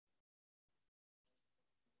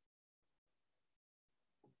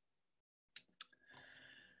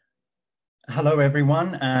Hello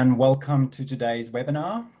everyone and welcome to today's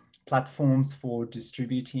webinar, Platforms for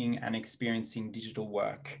Distributing and Experiencing Digital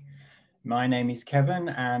Work. My name is Kevin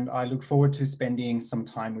and I look forward to spending some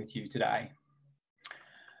time with you today.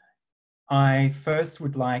 I first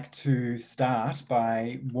would like to start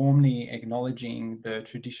by warmly acknowledging the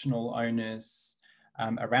traditional owners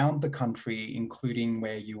around the country, including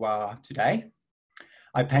where you are today.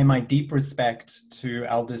 I pay my deep respect to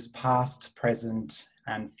elders past, present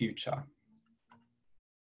and future.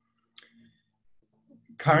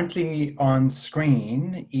 Currently on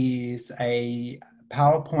screen is a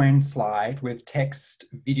PowerPoint slide with text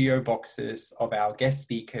video boxes of our guest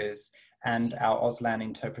speakers and our Auslan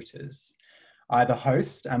interpreters. I, the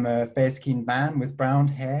host, am a fair-skinned man with brown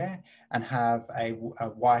hair and have a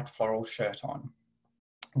white floral shirt on.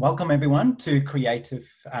 Welcome everyone to Creative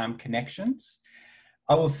Connections.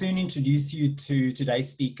 I will soon introduce you to today's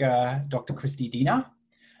speaker, Dr. Christy Dena.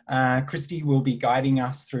 Christy will be guiding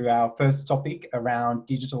us through our first topic around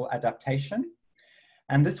digital adaptation.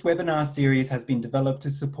 And this webinar series has been developed to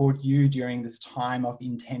support you during this time of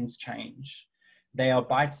intense change. They are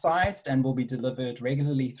bite-sized and will be delivered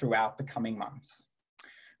regularly throughout the coming months.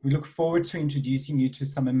 We look forward to introducing you to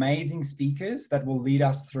some amazing speakers that will lead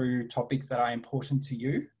us through topics that are important to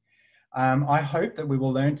you. I hope that we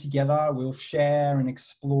will learn together, we'll share and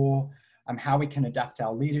explore how we can adapt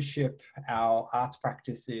our leadership, our arts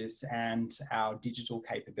practices, and our digital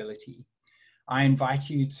capability. I invite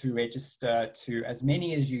you to register to as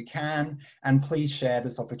many as you can, and please share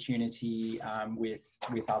this opportunity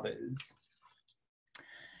with others.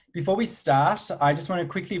 Before we start, I just want to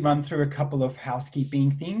quickly run through a couple of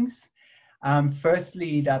housekeeping things.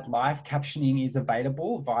 Firstly, that live captioning is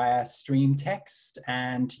available via stream text,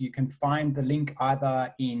 and you can find the link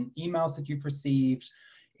either in emails that you've received,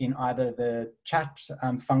 in either the chat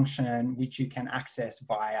function, which you can access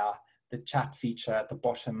via the chat feature at the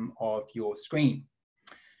bottom of your screen.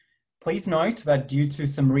 Please note that due to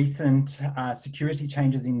some recent security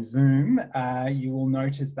changes in Zoom, you will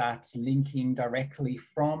notice that linking directly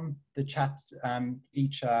from the chat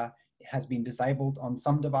feature has been disabled on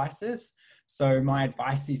some devices. So my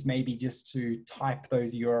advice is maybe just to type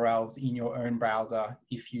those URLs in your own browser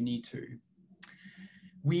if you need to.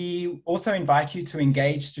 We also invite you to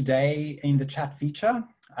engage today in the chat feature.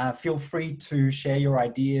 Feel free to share your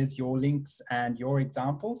ideas, your links, and your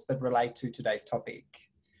examples that relate to today's topic.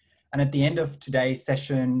 And at the end of today's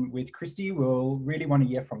session with Christy, we'll really want to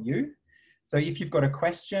hear from you. So if you've got a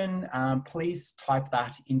question, please type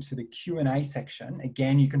that into the Q&A section.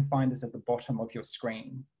 Again, you can find this at the bottom of your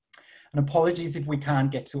screen. And apologies if we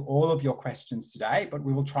can't get to all of your questions today, but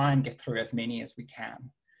we will try and get through as many as we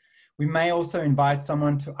can. We may also invite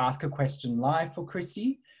someone to ask a question live for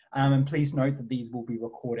Christy, and please note that these will be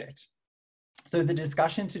recorded. So the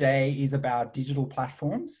discussion today is about digital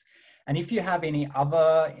platforms, and if you have any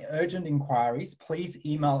other urgent inquiries, please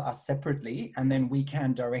email us separately and then we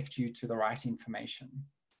can direct you to the right information.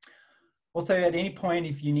 Also, at any point,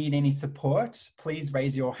 if you need any support, please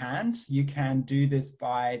raise your hand. You can do this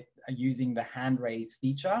by using the hand raise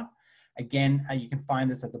feature. Again, you can find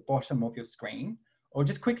this at the bottom of your screen. Or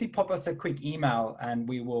just quickly pop us a quick email and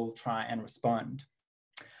we will try and respond.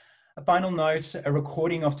 A final note, a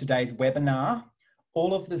recording of today's webinar,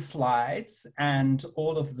 all of the slides and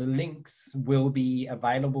all of the links will be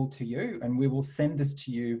available to you, and we will send this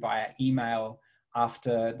to you via email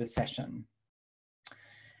after the session.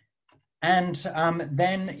 And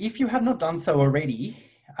then if you have not done so already,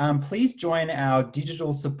 please join our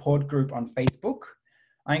digital support group on Facebook.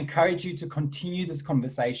 I encourage you to continue this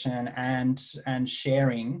conversation and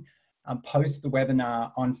sharing post the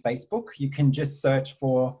webinar on Facebook. You can just search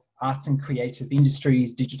for Arts and Creative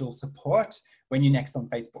Industries Digital Support when you're next on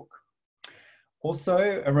Facebook.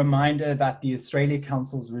 Also, a reminder that the Australia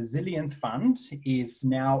Council's Resilience Fund is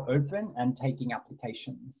now open and taking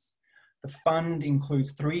applications. The fund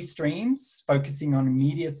includes 3 streams focusing on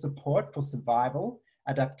immediate support for survival,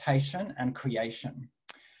 adaptation and creation.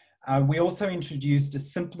 We also introduced a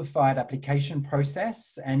simplified application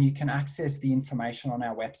process, and you can access the information on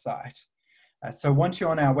our website. So once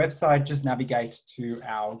you're on our website, just navigate to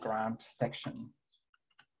our grant section.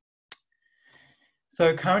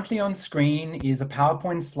 So currently on screen is a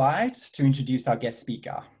PowerPoint slide to introduce our guest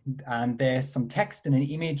speaker. And there's some text and an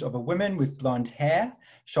image of a woman with blonde hair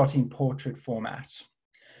shot in portrait format.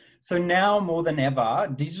 So now more than ever,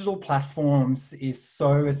 digital platforms is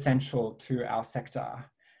so essential to our sector.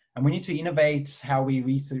 And we need to innovate how we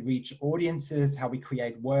reach audiences, how we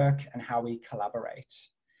create work, and how we collaborate.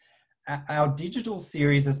 Our digital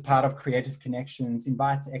series as part of Creative Connections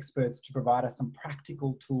invites experts to provide us some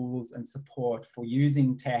practical tools and support for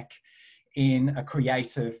using tech in a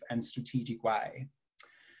creative and strategic way.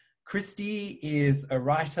 Christy is a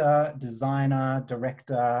writer, designer,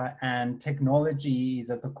 director, and technology is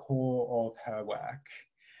at the core of her work.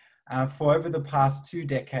 For over the past 2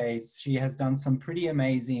 decades, she has done some pretty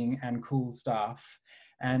amazing and cool stuff.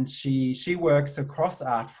 And she works across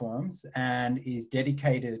art forms and is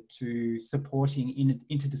dedicated to supporting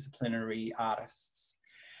interdisciplinary artists.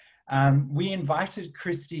 We invited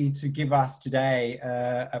Christy to give us today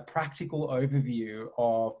a practical overview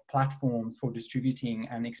of platforms for distributing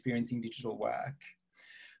and experiencing digital work.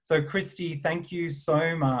 So Christy, thank you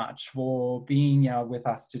so much for being with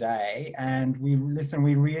us today. And we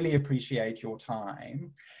really appreciate your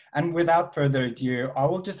time. And without further ado, I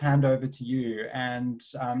will just hand over to you. And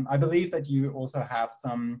I believe that you also have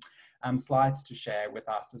some slides to share with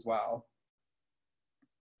us as well.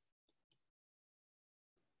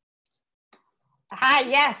 Hi,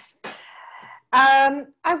 yes.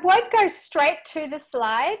 I won't go straight to the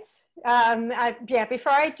slides.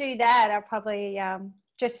 Before I do that, I'll probably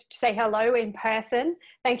just say hello in person.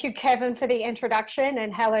 Thank you, Kevin, for the introduction,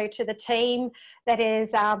 and hello to the team that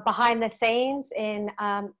is behind the scenes in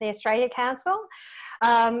the Australia Council.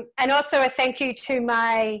 And also a thank you to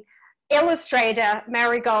my illustrator,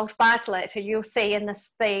 Marigold Bartlett, who you'll see in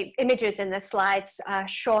the images in the slides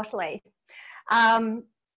shortly.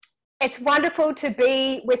 It's wonderful to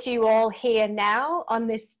be with you all here now on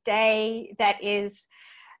this day that is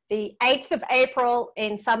the 8th of April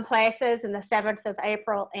in some places and the 7th of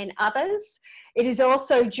April in others. It is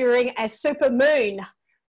also during a super moon,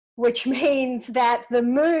 which means that the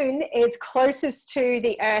moon is closest to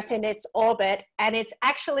the Earth in its orbit, and it's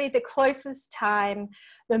actually the closest time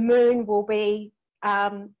the moon will be,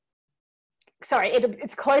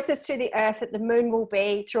 it's closest to the Earth that the moon will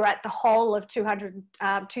be throughout the whole of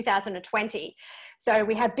 2020. So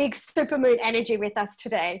we have big supermoon energy with us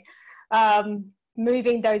today,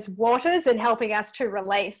 moving those waters and helping us to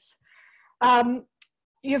release.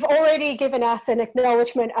 You've already given us an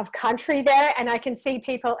acknowledgement of country there, and I can see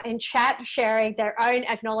people in chat sharing their own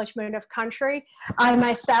acknowledgement of country. I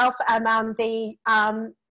myself am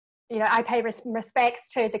I pay respects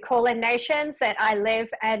to the Kulin nations that I live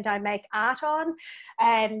and I make art on,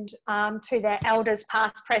 and to their elders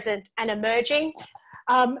past, present, and emerging.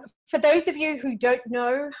 For those of you who don't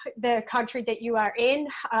know the country that you are in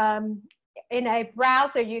a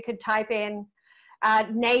browser, you could type in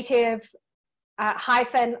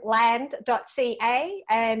native-land.ca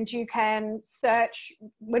and you can search.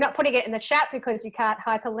 We're not putting it in the chat because you can't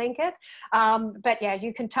hyperlink it, but yeah,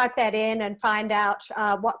 you can type that in and find out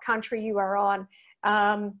what country you are on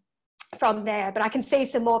from there. But I can see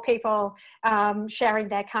some more people sharing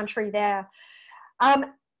their country there.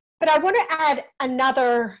 But I want to add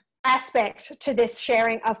another aspect to this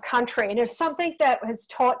sharing of country, and it's something that was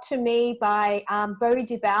taught to me by Bowie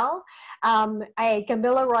DeBell, a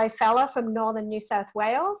Gamilaroi fellow from northern New South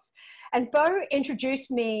Wales. And Bo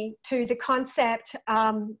introduced me to the concept,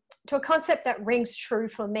 to a concept that rings true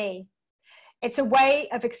for me. It's a way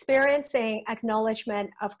of experiencing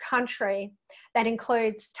acknowledgement of country that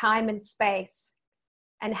includes time and space,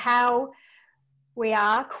 and how we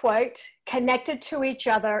are, quote, connected to each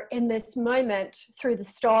other in this moment through the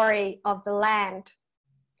story of the land.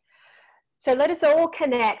 So let us all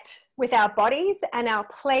connect with our bodies and our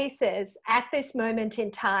places at this moment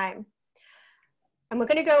in time. And we're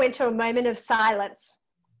going to go into a moment of silence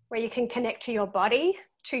where you can connect to your body,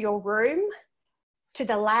 to your room, to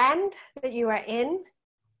the land that you are in,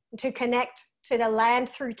 and to connect to the land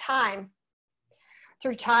through time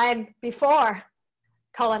before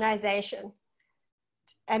colonization.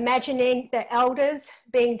 Imagining the elders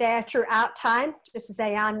being there throughout time, just as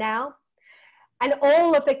they are now, and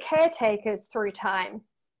all of the caretakers through time,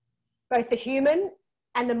 both the human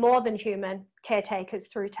and the more than human caretakers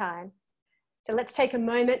through time. So let's take a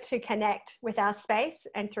moment to connect with our space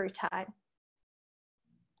and through time.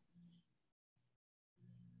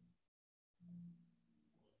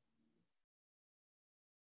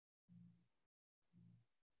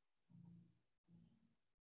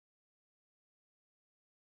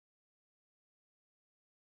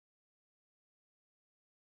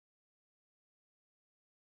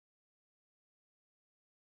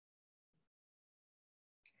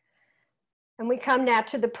 And we come now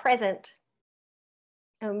to the present.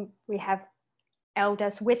 We have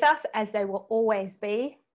elders with us, as they will always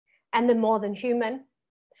be, and the more than human.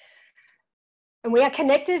 And we are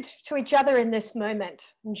connected to each other in this moment,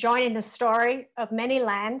 enjoying the story of many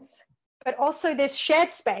lands, but also this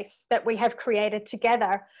shared space that we have created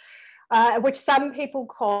together, which some people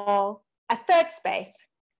call a third space.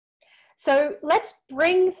 So let's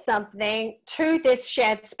bring something to this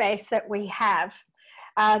shared space that we have.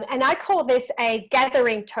 And I call this a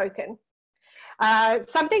gathering token.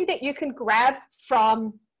 Something that you can grab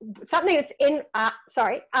from something that's in,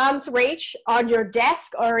 arm's reach on your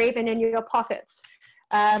desk or even in your pockets.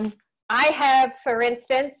 I have, for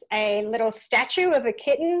instance, a little statue of a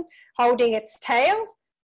kitten holding its tail.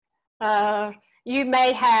 You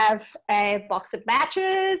may have a box of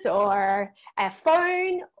matches or a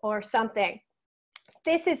phone or something.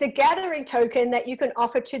 This is a gathering token that you can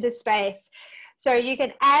offer to the space. So you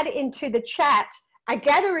can add into the chat a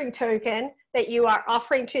gathering token that you are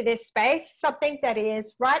offering to this space, something that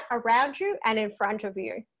is right around you and in front of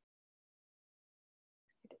you.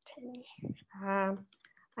 I'm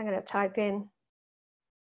going to type in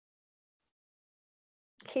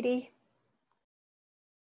kitty.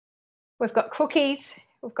 We've got cookies,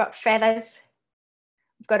 we've got feathers,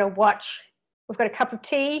 we've got a watch, we've got a cup of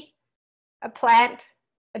tea, a plant,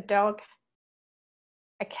 a dog,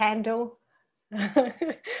 a candle.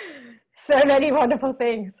 So many wonderful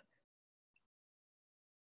things.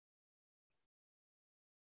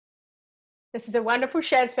 This is a wonderful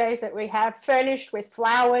shared space that we have furnished with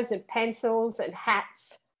flowers and pencils and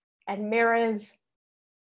hats and mirrors,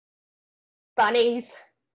 bunnies,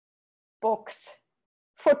 books,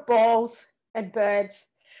 footballs, and birds.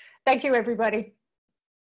 Thank you, everybody.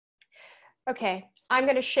 Okay, I'm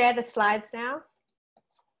going to share the slides now.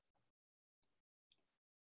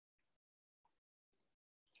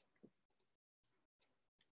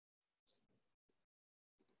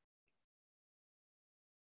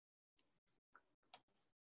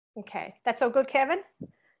 Okay, that's all good, Kevin? I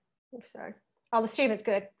think so. I'll assume it's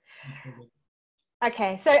good.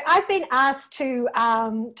 Okay, so I've been asked to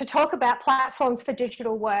talk about platforms for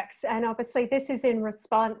digital works, and obviously this is in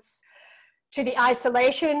response to the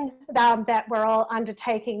isolation that we're all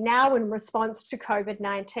undertaking now in response to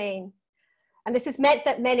COVID-19. And this has meant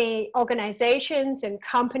that many organizations and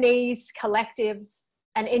companies, collectives,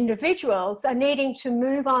 and individuals are needing to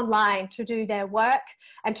move online to do their work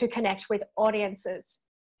and to connect with audiences.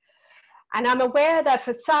 And I'm aware that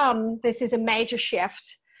for some, this is a major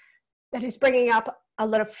shift that is bringing up a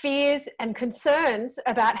lot of fears and concerns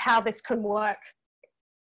about how this can work.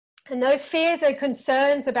 And those fears and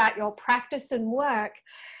concerns about your practice and work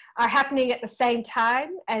are happening at the same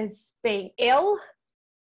time as being ill,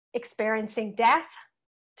 experiencing death,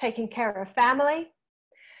 taking care of family,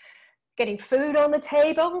 getting food on the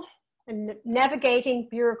table, and navigating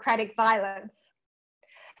bureaucratic violence.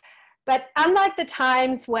 But unlike the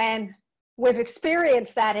times when we've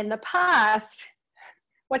experienced that in the past,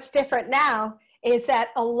 what's different now is that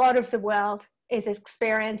a lot of the world is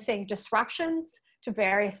experiencing disruptions to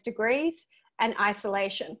various degrees and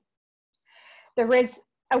isolation. There is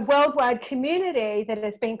a worldwide community that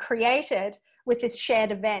has been created with this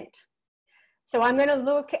shared event. So I'm going to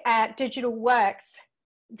look at digital works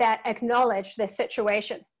that acknowledge this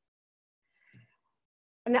situation.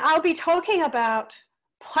 And I'll be talking about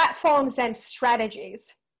platforms and strategies.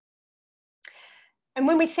 And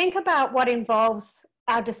when we think about what involves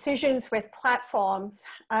our decisions with platforms,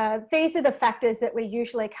 these are the factors that we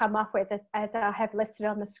usually come up with, as I have listed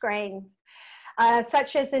on the screen,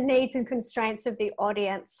 such as the needs and constraints of the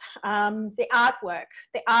audience, the artwork,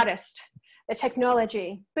 the artist, the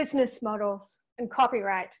technology, business models, and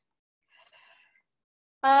copyright.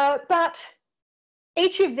 But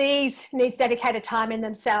each of these needs dedicated time in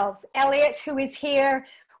themselves. Elliot, who is here,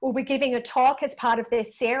 will be giving a talk as part of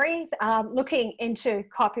this series looking into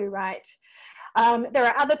copyright. There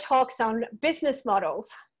are other talks on business models.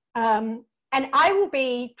 And I will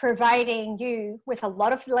be providing you with a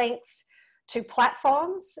lot of links to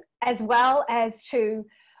platforms, as well as to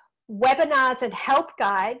webinars and help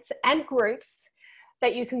guides and groups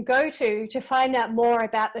that you can go to find out more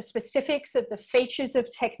about the specifics of the features of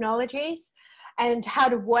technologies and how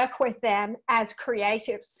to work with them as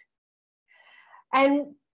creatives.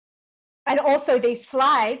 And also these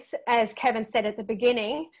slides, as Kevin said at the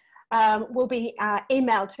beginning, will be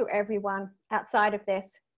emailed to everyone outside of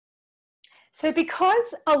this. So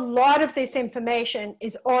because a lot of this information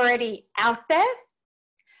is already out there,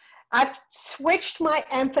 I've switched my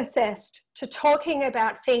emphasis to talking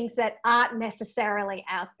about things that aren't necessarily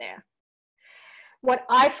out there. What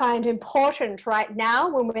I find important right now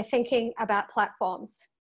when we're thinking about platforms.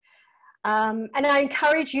 And I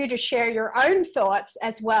encourage you to share your own thoughts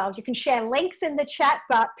as well. You can share links in the chat,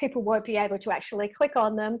 but people won't be able to actually click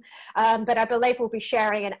on them. But I believe we'll be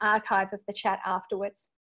sharing an archive of the chat afterwards.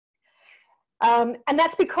 And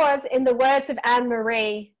that's because, in the words of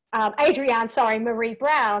Marie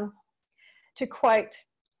Brown, to quote,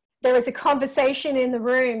 There is a conversation in the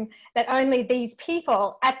room that only these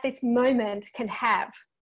people at this moment can have.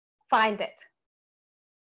 Find it.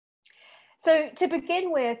 So to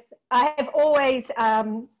begin with, I have always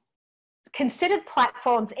considered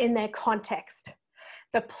platforms in their context.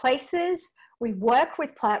 The places we work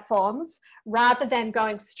with platforms rather than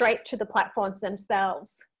going straight to the platforms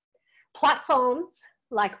themselves. Platforms,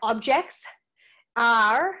 like objects,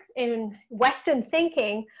 are, in Western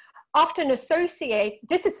thinking, often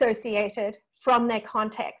disassociated from their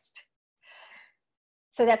context.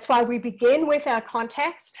 So that's why we begin with our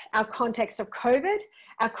context of COVID,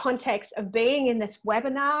 our context of being in this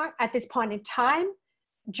webinar at this point in time,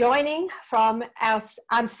 joining from our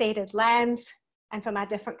unceded lands and from our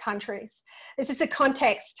different countries. This is the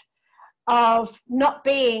context of not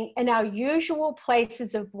being in our usual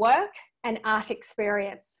places of work and art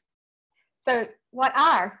experience. So what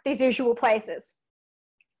are these usual places?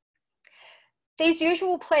 These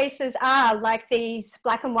usual places are like these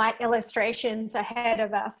black and white illustrations ahead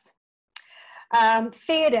of us.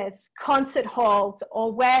 Theatres, concert halls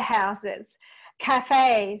or warehouses,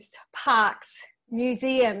 cafes, parks,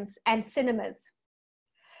 museums and cinemas.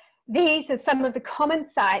 These are some of the common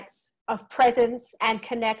sites of presence and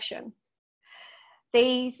connection.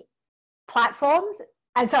 These platforms,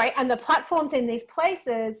 and the platforms in these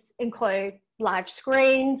places include large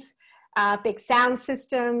screens, big sound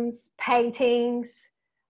systems, paintings,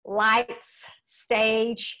 lights,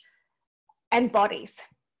 stage, and bodies.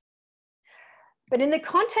 But in the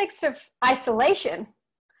context of isolation,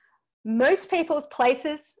 most people's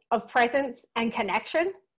places of presence and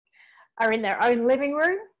connection are in their own living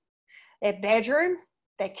room, their bedroom,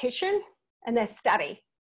 their kitchen, and their study.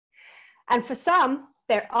 And for some,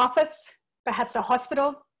 their office, perhaps a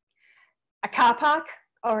hospital, a car park,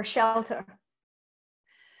 or a shelter.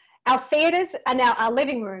 Our theatres are now our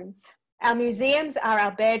living rooms. Our museums are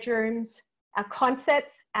our bedrooms, our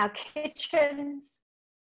concerts, our kitchens,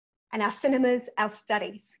 and our cinemas, our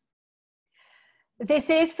studies. This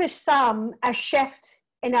is for some a shift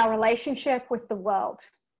in our relationship with the world.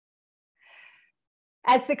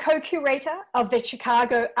 As the co-curator of the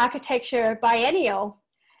Chicago Architecture Biennial,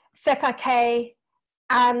 Sepake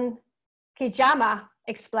Ankijama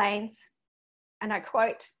explains, and I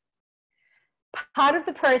quote, "Part of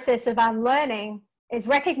the process of unlearning is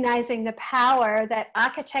recognizing the power that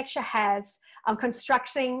architecture has on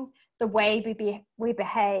constructing the way we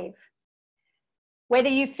behave. Whether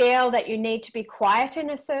you feel that you need to be quiet in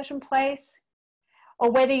a certain place, or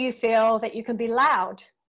whether you feel that you can be loud,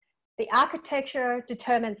 the architecture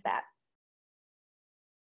determines that.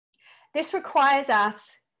 This requires us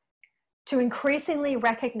to increasingly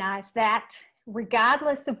recognize that,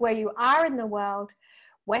 regardless of where you are in the world,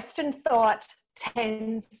 Western thought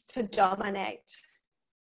tends to dominate.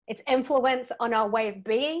 Its influence on our way of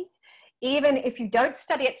being, even if you don't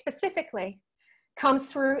study it specifically, comes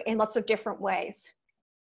through in lots of different ways.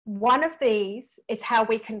 One of these is how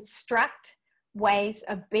we construct ways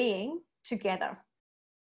of being together.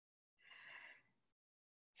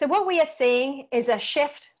 So what we are seeing is a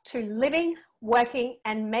shift to living, working,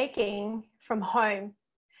 and making from home.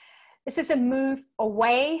 This is a move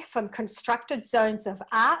away from constructed zones of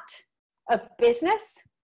art, of business,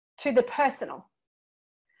 to the personal.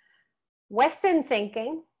 Western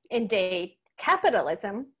thinking, indeed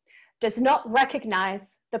capitalism, does not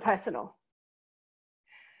recognize the personal.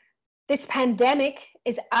 This pandemic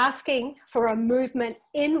is asking for a movement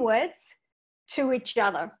inwards to each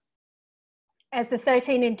other. As the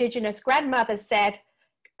 13 Indigenous grandmothers said,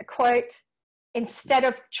 quote, "Instead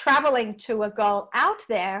of traveling to a goal out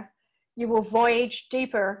there, you will voyage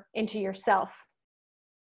deeper into yourself."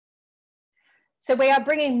 So we are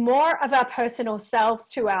bringing more of our personal selves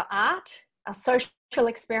to our art, our social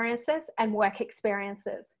experiences, and work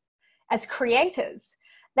experiences. As creators,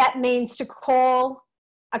 that means a call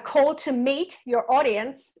to meet your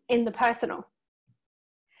audience in the personal.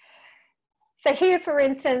 So here, for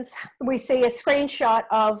instance, we see a screenshot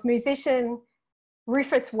of musician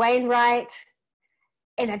Rufus Wainwright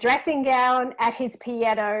in a dressing gown at his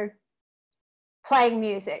piano playing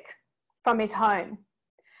music from his home.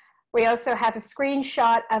 We also have a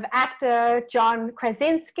screenshot of actor John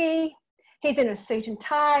Krasinski. He's in a suit and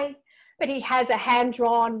tie, but he has a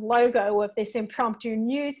hand-drawn logo of this impromptu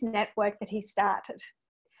news network that he started.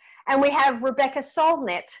 And we have Rebecca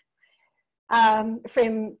Solnit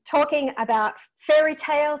from talking about fairy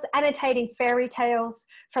tales, annotating fairy tales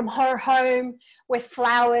from her home with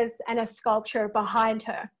flowers and a sculpture behind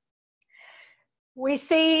her. We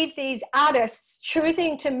see these artists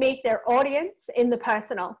choosing to meet their audience in the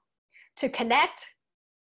personal, to connect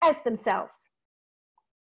as themselves.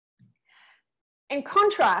 In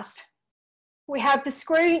contrast, we have the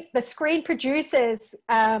Screen Producers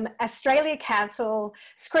Australia Council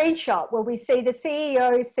screenshot where we see the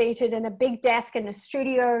CEO seated in a big desk in a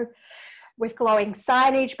studio with glowing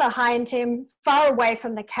signage behind him, far away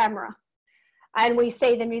from the camera. And we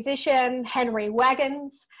see the musician Henry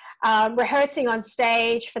Wagons rehearsing on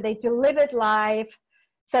stage for the Delivered Live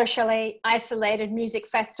Socially Isolated Music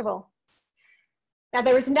Festival. Now,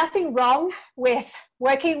 there is nothing wrong with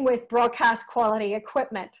working with broadcast quality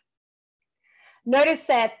equipment. Notice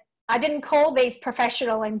that I didn't call these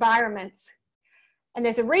professional environments. And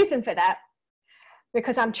there's a reason for that,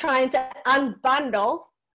 because I'm trying to unbundle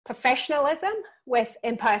professionalism with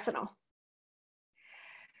impersonal.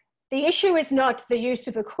 The issue is not the use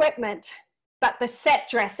of equipment, but the set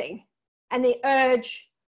dressing and the urge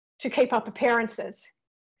to keep up appearances.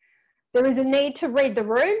 There is a need to read the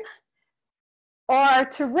room or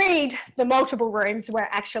to read the multiple rooms we're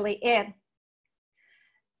actually in.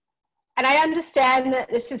 And I understand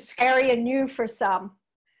that this is scary and new for some.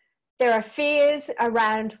 There are fears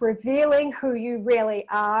around revealing who you really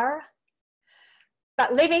are.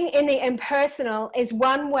 But living in the impersonal is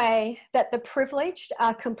one way that the privileged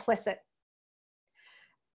are complicit.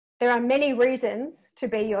 There are many reasons to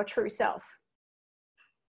be your true self.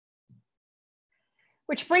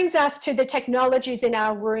 Which brings us to the technologies in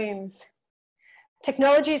our rooms.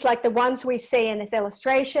 Technologies like the ones we see in this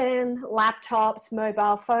illustration, laptops,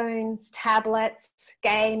 mobile phones, tablets,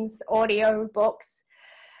 games, audio, books.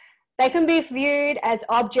 They can be viewed as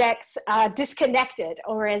objects disconnected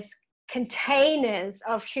or as containers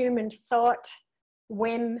of human thought,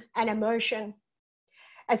 whim, and emotion,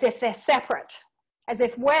 as if they're separate, as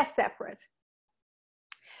if we're separate.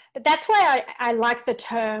 But that's why I like the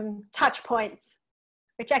term touch points,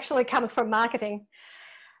 which actually comes from marketing.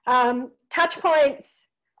 Touch points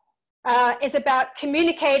is about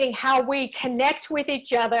communicating how we connect with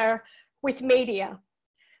each other with media,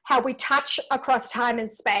 how we touch across time and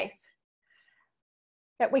space,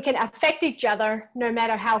 that we can affect each other no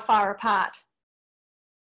matter how far apart.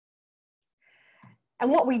 And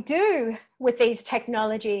what we do with these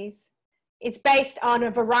technologies is based on a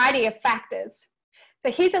variety of factors.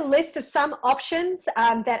 So here's a list of some options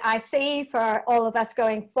that I see for all of us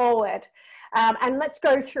going forward. And let's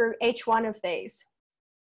go through each one of these.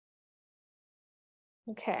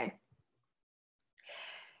 Okay.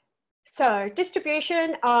 So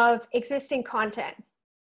distribution of existing content.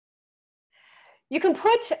 You can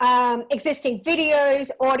put existing videos,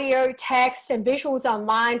 audio, text, and visuals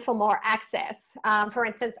online for more access. For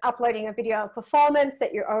instance, uploading a video of performance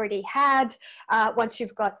that you already had once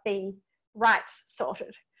you've got the rights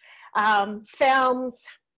sorted. Films,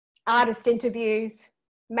 artist interviews,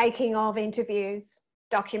 making of interviews,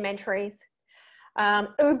 documentaries.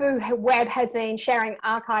 Ubu Web has been sharing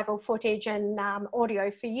archival footage and audio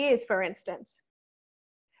for years, for instance.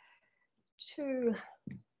 Two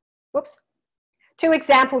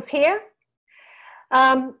examples here.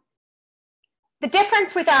 The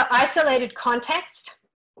difference with our isolated context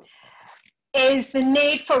is the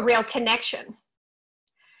need for real connection.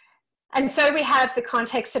 And so we have the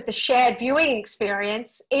context of the shared viewing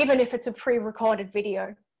experience, even if it's a pre-recorded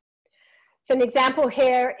video. So an example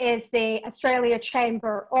here is the Australia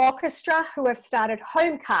Chamber Orchestra, who have started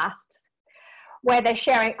homecasts, where they're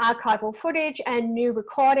sharing archival footage and new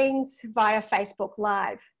recordings via Facebook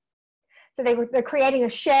Live. So they're creating a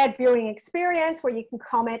shared viewing experience where you can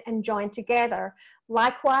comment and join together.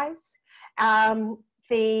 Likewise,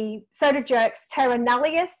 the Soda Jerks Terra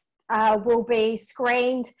Nullius will be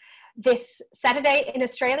screened this Saturday in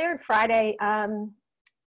Australia and Friday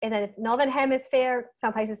in the Northern Hemisphere,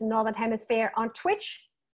 some places in the Northern Hemisphere, on Twitch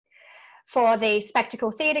for the Spectacle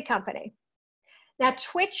Theatre Company. Now,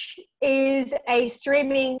 Twitch is a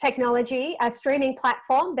streaming technology, a streaming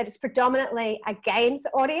platform that is predominantly a games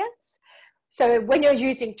audience. So when you're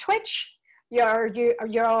using Twitch, you're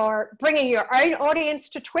bringing your own audience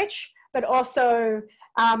to Twitch, but also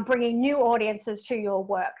bringing new audiences to your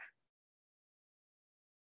work.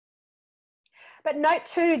 But note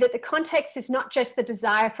too that the context is not just the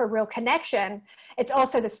desire for real connection, it's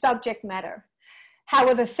also the subject matter. How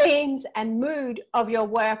are the themes and mood of your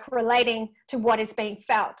work relating to what is being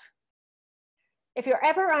felt? If you're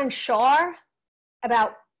ever unsure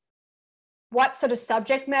about what sort of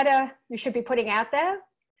subject matter you should be putting out there,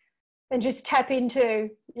 then just tap into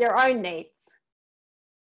your own needs.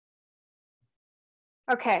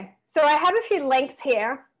 Okay, so I have a few links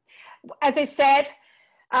here. As I said,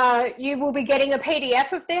 you will be getting a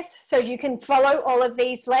PDF of this, so you can follow all of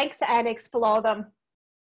these links and explore them.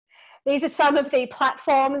 These are some of the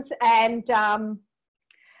platforms and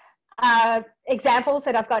examples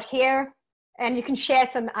that I've got here. And you can share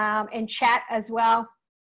some in chat as well.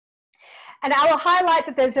 And I will highlight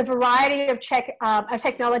that there's a variety of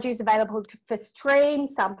technologies available for stream,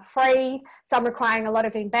 some free, some requiring a lot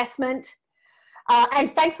of investment.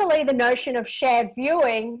 And thankfully, the notion of shared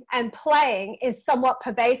viewing and playing is somewhat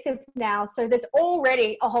pervasive now. So there's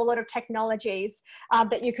already a whole lot of technologies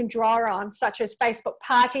that you can draw on, such as Facebook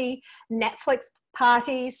Party, Netflix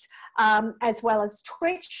parties, as well as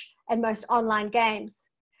Twitch and most online games.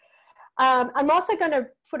 I'm also going to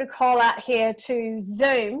put a call out here to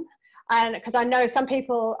Zoom, and because I know some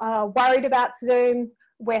people are worried about Zoom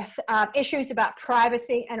with issues about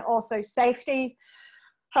privacy and also safety.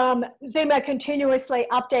 Zoom are continuously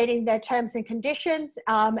updating their terms and conditions,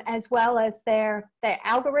 as well as their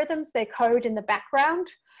algorithms, their code in the background.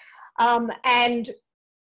 And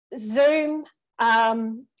Zoom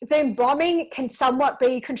bombing can somewhat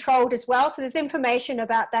be controlled as well. So there's information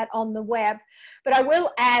about that on the web. But I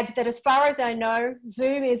will add that as far as I know,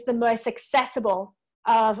 Zoom is the most accessible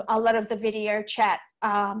of a lot of the video chat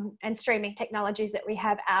and streaming technologies that we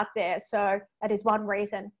have out there. So that is one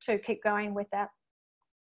reason to keep going with that.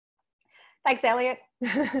 Thanks, Elliot.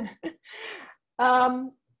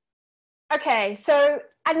 Okay, so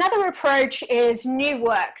another approach is new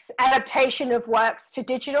works, adaptation of works to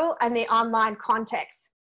digital and the online context.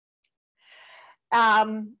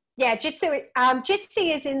 Yeah,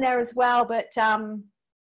 Jitsi is in there as well, but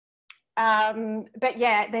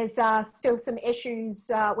yeah, there's still some issues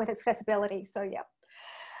with accessibility. So yeah.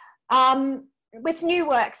 With new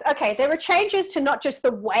works, okay, there are changes to not just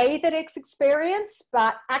the way that it's experienced,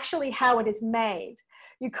 but actually how it is made.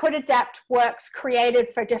 You could adapt works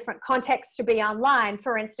created for different contexts to be online.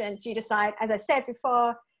 For instance, you decide, as I said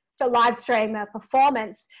before, to live stream a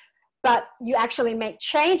performance, but you actually make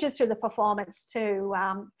changes to the performance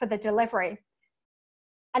for the delivery.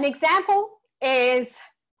 An example is,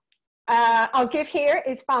 I'll give here,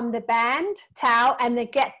 is from the band Tao and the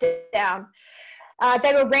Get Down.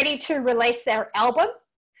 They were ready to release their album,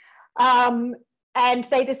 and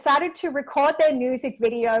they decided to record their music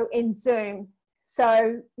video in Zoom.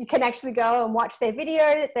 So you can actually go and watch their video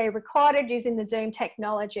that they recorded using the Zoom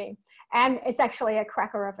technology. And it's actually a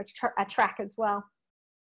cracker of a track as well.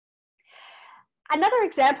 Another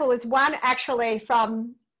example is one actually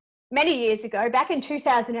from many years ago, back in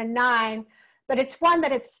 2009, but it's one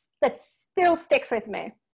that still sticks with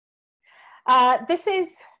me. This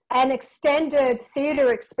is an extended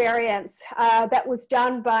theatre experience that was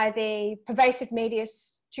done by the Pervasive Media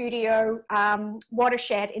Studio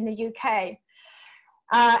Watershed in the UK.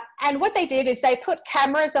 And what they did is they put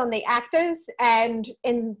cameras on the actors and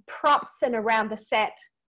in props and around the set.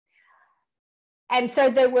 And so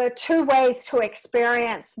there were two ways to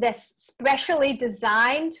experience this specially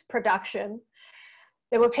designed production.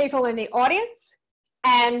 There were people in the audience,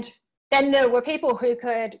 and then there were people who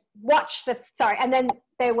could watch and then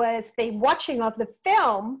there was the watching of the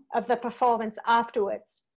film of the performance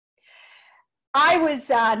afterwards. I was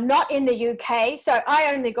not in the UK, so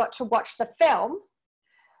I only got to watch the film,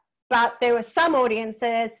 but there were some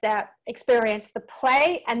audiences that experienced the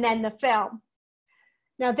play and then the film.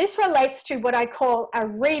 Now this relates to what I call a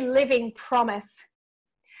reliving promise,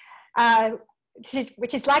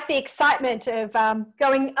 which is like the excitement of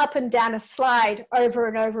going up and down a slide over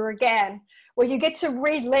and over again, where you get to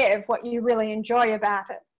relive what you really enjoy about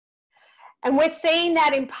it. And we're seeing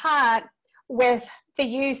that in part with the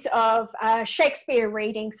use of Shakespeare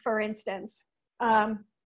readings, for instance, and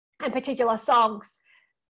particular songs.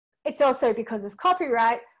 It's also because of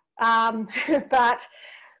copyright, but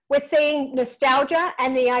we're seeing nostalgia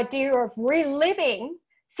and the idea of reliving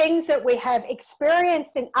things that we have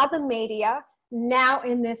experienced in other media now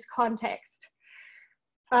in this context.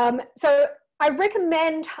 So I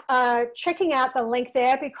recommend checking out the link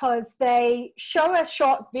there because they show a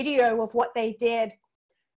short video of what they did.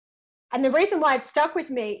 And the reason why it stuck with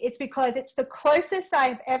me is because it's the closest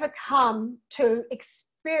I've ever come to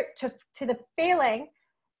the feeling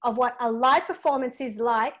of what a live performance is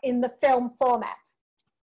like in the film format.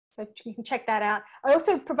 So you can check that out. I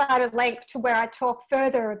also provide a link to where I talk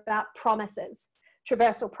further about promises,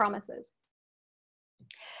 traversal promises.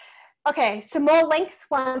 Okay, some more links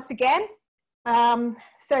once again.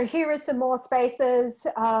 So here are some more spaces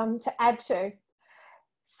to add to.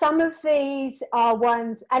 Some of these are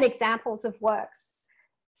ones and examples of works.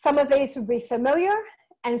 Some of these will be familiar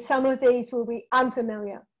and some of these will be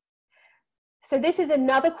unfamiliar. So this is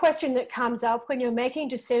another question that comes up when you're making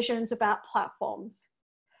decisions about platforms.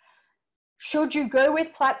 Should you go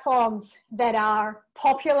with platforms that are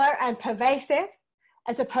popular and pervasive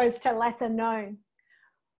as opposed to lesser known?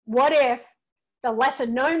 What if the lesser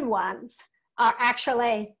known ones are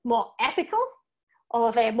actually more ethical,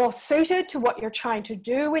 or they're more suited to what you're trying to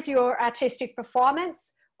do with your artistic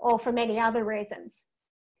performance, or for many other reasons.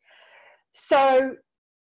 So,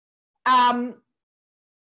 yeah,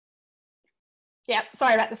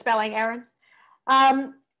 sorry about the spelling, Erin.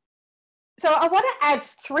 So I want to add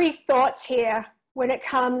 3 thoughts here when it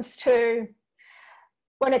comes to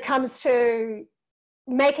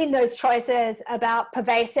making those choices about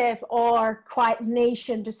pervasive or quite niche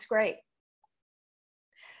and discrete.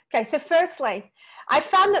 Okay, so firstly, I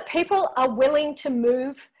found that people are willing to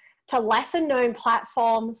move to lesser known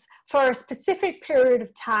platforms for a specific period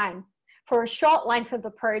of time, for a short length of the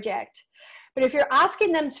project. But if you're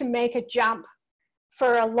asking them to make a jump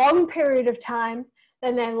for a long period of time,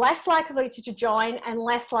 then they're less likely to join and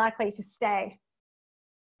less likely to stay.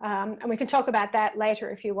 And we can talk about that later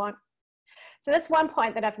if you want. So that's one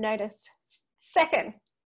point that I've noticed. Second,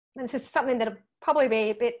 and this is something that'll probably be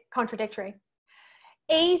a bit contradictory,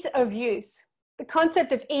 ease of use. The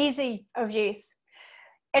concept of easy of use.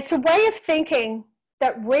 It's a way of thinking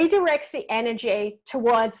that redirects the energy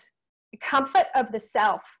towards the comfort of the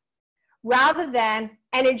self, rather than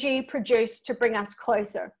energy produced to bring us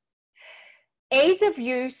closer. Ease of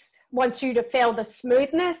use wants you to feel the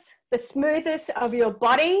smoothness of your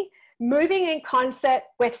body moving in concert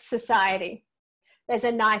with society. There's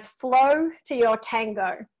a nice flow to your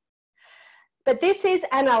tango. But this is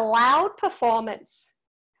an allowed performance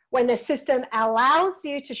when the system allows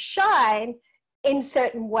you to shine in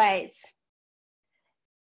certain ways.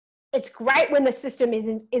 It's great when the system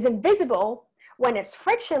is invisible, when it's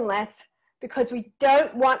frictionless, because we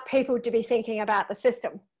don't want people to be thinking about the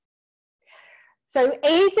system. So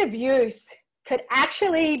ease of use could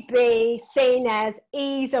actually be seen as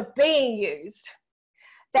ease of being used,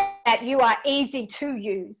 that you are easy to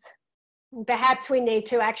use. Perhaps we need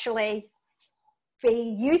to actually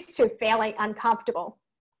be used to feeling uncomfortable.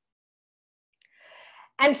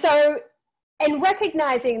 And so in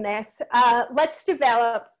recognizing this, let's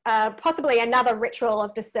develop possibly another ritual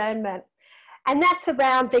of discernment. And that's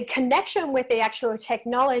around the connection with the actual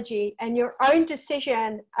technology and your own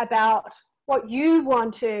decision about what you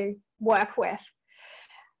want to work with.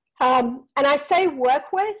 And I say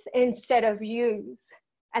work with instead of use.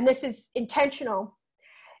 And this is intentional.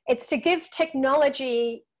 It's to give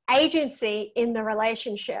technology agency in the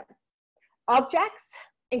relationship. Objects,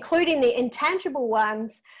 including the intangible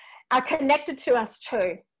ones, are connected to us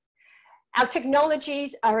too. Our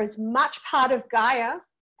technologies are as much part of Gaia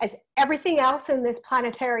as everything else in this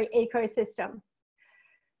planetary ecosystem.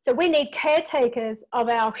 So we need caretakers of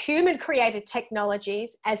our human-created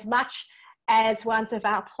technologies as much as ones of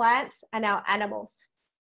our plants and our animals.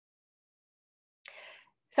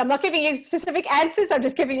 So I'm not giving you specific answers, I'm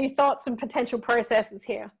just giving you thoughts and potential processes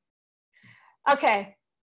here. Okay,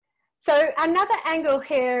 so another angle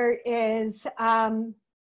here is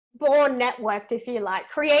born networked, if you like,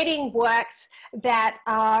 creating works that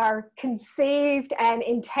are conceived and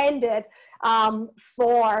intended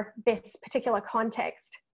for this particular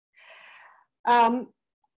context. And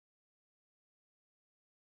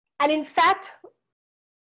in fact,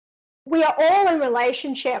 we are all in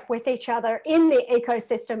relationship with each other in the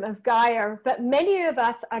ecosystem of Gaia, but many of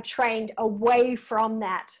us are trained away from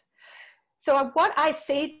that. So what I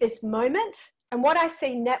see this moment and what I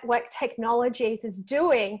see network technologies is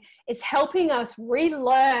doing is helping us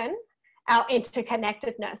relearn our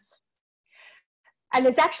interconnectedness. And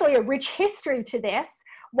there's actually a rich history to this,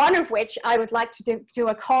 one of which I would like to do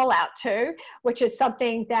a call out to, which is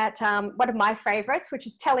something that, one of my favorites, which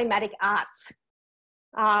is telematic arts,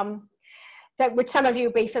 which some of you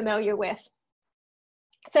will be familiar with.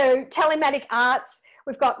 So telematic arts,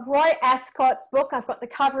 we've got Roy Ascott's book. I've got the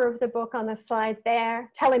cover of the book on the slide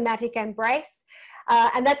there, Telematic Embrace.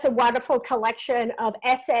 And that's a wonderful collection of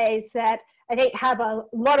essays that I think have a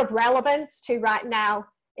lot of relevance to right now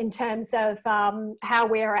in terms of how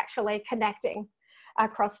we're actually connecting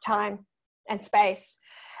across time and space.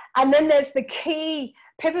 And then there's the key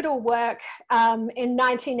pivotal work in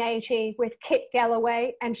 1980 with Kit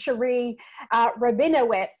Galloway and Cherie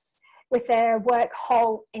Rabinowitz with their work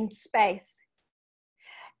Hole in Space.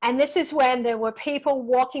 And this is when there were people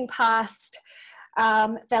walking past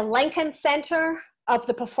the Lincoln Center of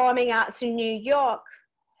the Performing Arts in New York,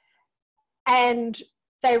 and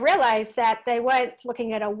they realized that they weren't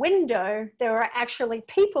looking at a window, there were actually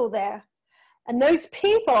people there. And those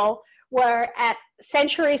people were at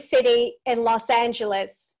Century City in Los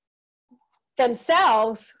Angeles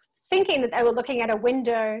themselves, thinking that they were looking at a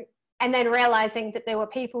window and then realizing that there were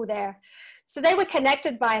people there. So they were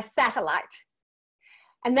connected by a satellite.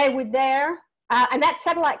 And they were there, and that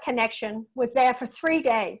satellite connection was there for 3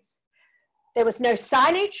 days. There was no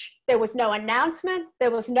signage, there was no announcement,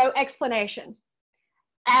 there was no explanation.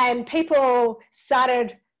 And people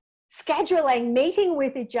started scheduling meeting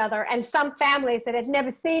with each other, and some families that had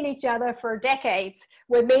never seen each other for decades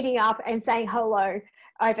were meeting up and saying hello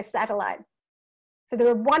over satellite. So there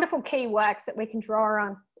are wonderful key works that we can draw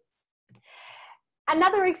on.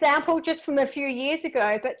 Another example just from a few years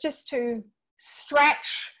ago, but just to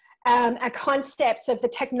stretch a concepts of the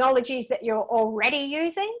technologies that you're already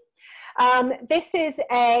using. This is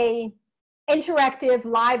a interactive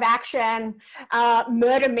live action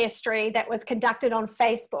murder mystery that was conducted on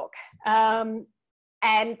Facebook. And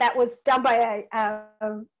that was done by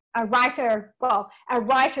a writer,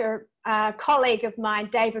 colleague of mine,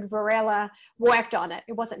 David Varela, worked on it.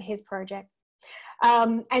 It wasn't his project.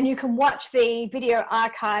 And you can watch the video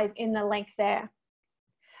archive in the link there.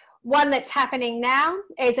 One that's happening now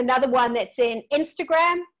is another one that's in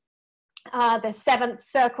Instagram, the Seventh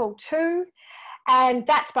Circle 2, and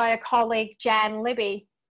that's by a colleague, Jan Libby.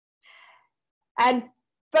 And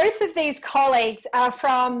both of these colleagues are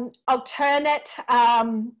from alternate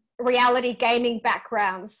reality gaming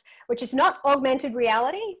backgrounds, which is not augmented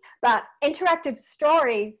reality, but interactive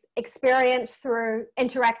stories experienced through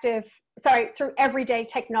through everyday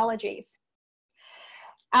technologies.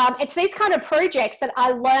 It's these kind of projects that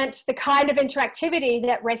I learnt the kind of interactivity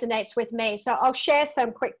that resonates with me. So I'll share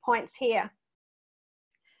some quick points here.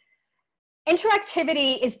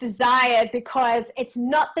 Interactivity is desired because it's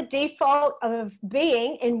not the default of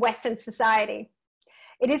being in Western society.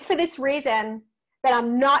 It is for this reason that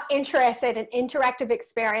I'm not interested in interactive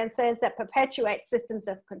experiences that perpetuate systems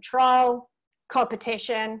of control,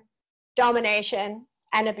 competition, domination,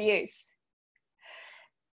 and abuse.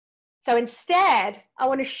 So instead, I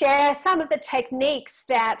want to share some of the techniques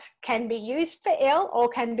that can be used for ill or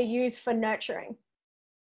can be used for nurturing.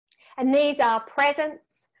 And these are presence,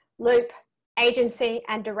 loop, agency,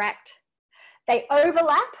 and direct. They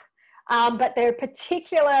overlap, but they're a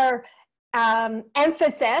particular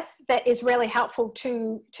emphasis that is really helpful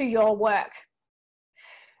to your work.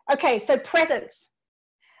 Okay, so presence.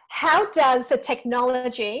 How does the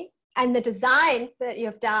technology and the design that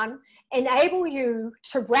you've done enable you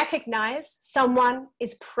to recognize someone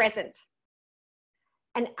is present?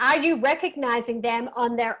 And are you recognizing them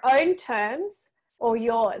on their own terms or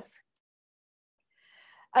yours?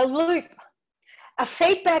 A loop. A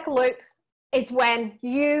feedback loop is when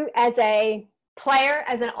you as a player,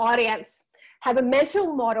 as an audience, have a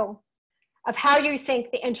mental model of how you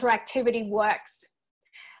think the interactivity works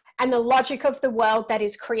and the logic of the world that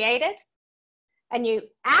is created, and you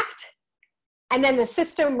act, and then the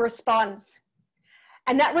system responds.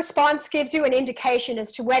 And that response gives you an indication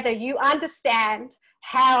as to whether you understand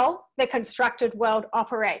how the constructed world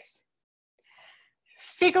operates.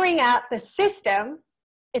 Figuring out the system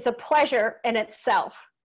is a pleasure in itself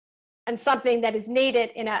and something that is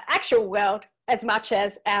needed in our actual world as much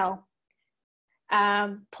as our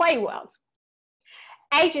play world.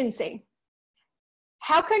 Agency.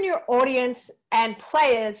 How can your audience and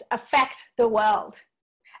players affect the world?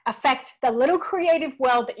 Affect the little creative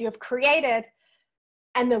world that you've created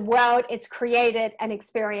and the world it's created and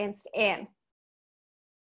experienced in.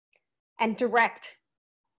 And direct.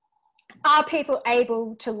 Are people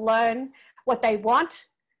able to learn what they want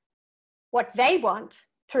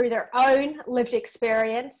through their own lived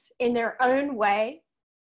experience in their own way,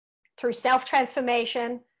 through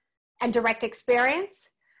self-transformation and direct experience,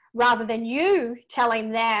 rather than you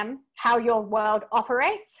telling them how your world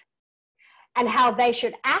operates and how they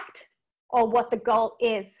should act or what the goal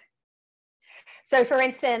is? So for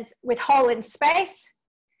instance, with Hole in Space,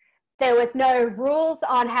 there was no rules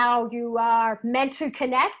on how you are meant to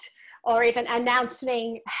connect or even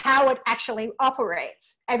announcing how it actually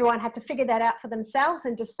operates. Everyone had to figure that out for themselves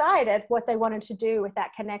and decided what they wanted to do with that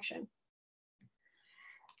connection.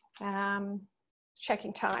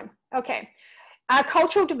 Checking time. Okay.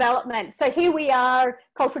 Cultural development. So here we are.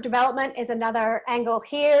 Cultural development is another angle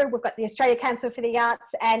here. We've got the Australia Council for the Arts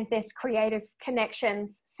and this Creative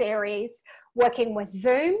Connections series working with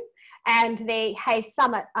Zoom and the Hey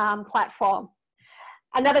Summit platform.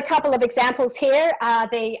 Another couple of examples here are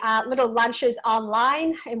the little lunches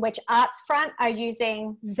online in which Artsfront are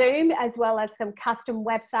using Zoom as well as some custom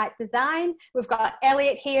website design. We've got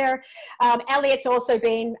Elliot here. Elliot's also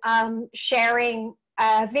been sharing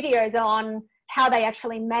videos on how they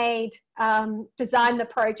actually designed the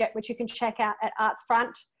project, which you can check out at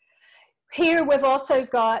Artsfront. Here we've also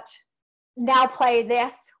got Now Play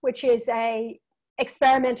This, which is a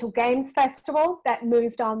experimental games festival that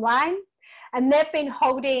moved online. And they've been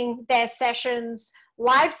holding their sessions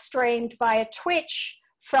live streamed via Twitch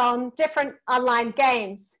from different online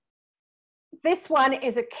games. this one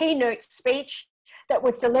is a keynote speech that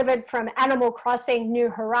was delivered from Animal Crossing New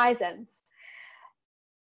Horizons.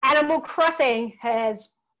 Animal Crossing has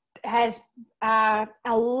a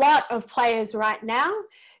lot of players right now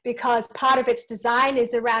because part of its design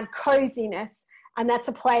is around coziness, and that's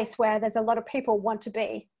a place where there's a lot of people want to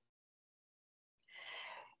be.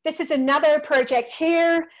 This is another project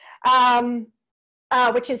here,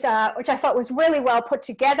 which I thought was really well put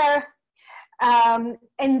together.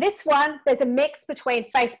 In this one, there's a mix between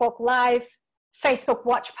Facebook Live, Facebook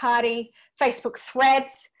Watch Party, Facebook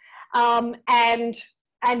Threads, and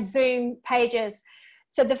Zoom pages.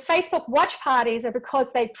 So the Facebook Watch Parties are because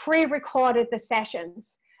they pre-recorded the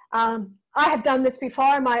sessions. I have done this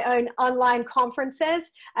before in my own online conferences,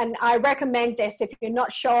 and I recommend this if you're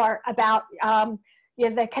not sure about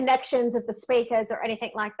the connections of the speakers or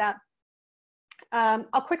anything like that.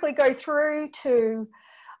 I'll quickly go through to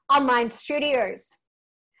online studios.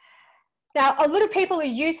 Now, a lot of people are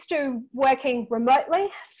used to working remotely.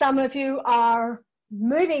 Some of you are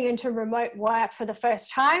moving into remote work for the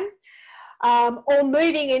first time, or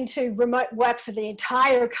moving into remote work for the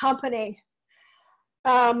entire company.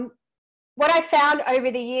 What I found over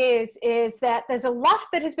the years is that there's a lot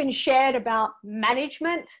that has been shared about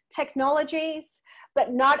management technologies,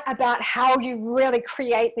 but not about how you really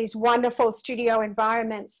create these wonderful studio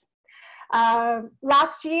environments.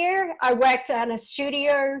 Last year, I worked on a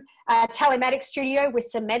studio, a telematics studio with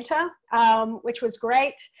Samantha, which was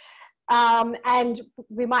great. And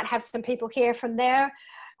we might have some people here from there.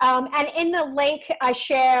 And in the link, I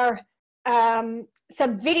share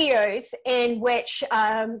some videos in which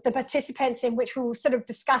the participants in which we were sort of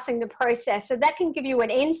discussing the process. So that can give you an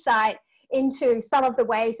insight into some of the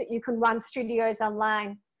ways that you can run studios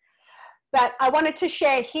online. But I wanted to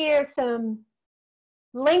share here some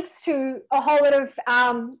links to a whole lot of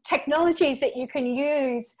technologies that you can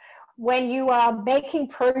use when you are making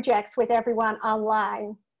projects with everyone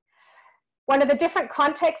online. One of the different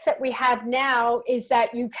contexts that we have now is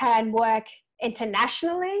that you can work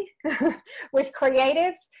internationally with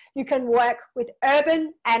creatives. You can work with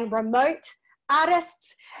urban and remote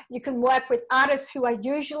artists. You can work with artists who are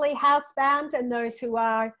usually housebound and those who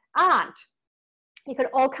aren't. You can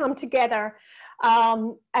all come together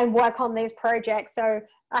and work on these projects. So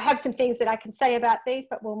I have some things that I can say about these,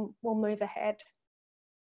 but we'll move ahead.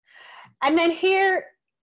 And then here,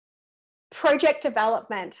 project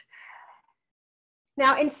development.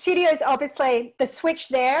 Now in studios, obviously, the switch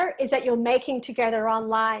there is that you're making together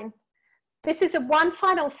online. This is one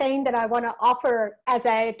final thing that I want to offer as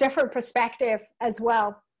a different perspective as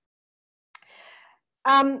well.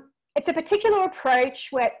 It's a particular approach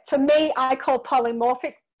where, for me, I call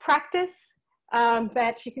polymorphic practice,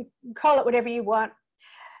 but you can call it whatever you want.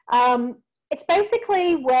 It's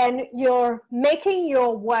basically when you're making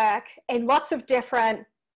your work in lots of different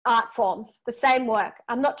art forms, the same work.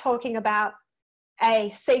 I'm not talking about a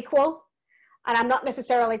sequel, and I'm not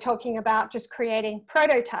necessarily talking about just creating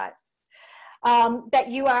prototypes. That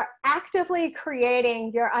you are actively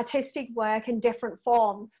creating your artistic work in different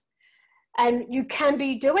forms. And you can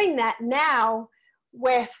be doing that now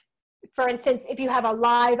with, for instance, if you have a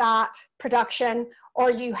live art production or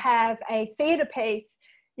you have a theater piece,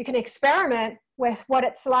 you can experiment with what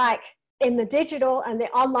it's like in the digital and the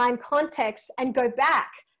online context and go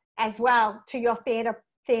back as well to your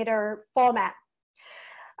theater format.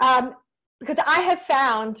 Because I have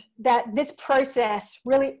found that this process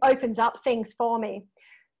really opens up things for me.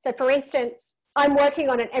 So for instance, I'm working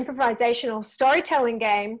on an improvisational storytelling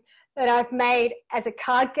game that I've made as a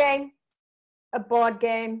card game, a board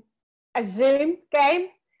game, a Zoom game,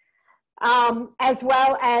 as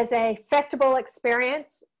well as a festival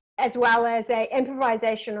experience, as well as an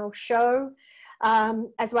improvisational show,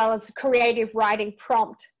 as well as a creative writing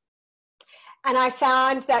prompt. And I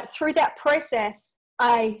found that through that process,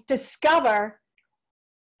 I discover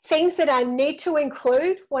things that I need to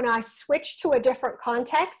include when I switch to a different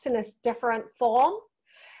context in a different form.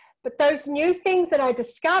 But those new things that I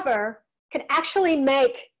discover can actually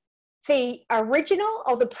make the original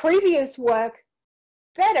or the previous work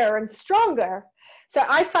better and stronger. So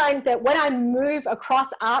I find that when I move across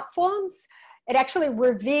art forms, it actually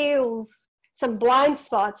reveals some blind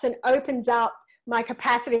spots and opens up my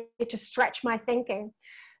capacity to stretch my thinking.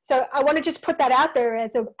 So I want to just put that out there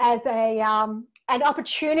as an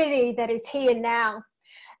opportunity that is here now.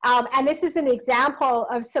 And this is an example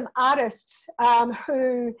of some artists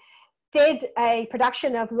who did a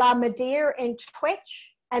production of La Madeira in Twitch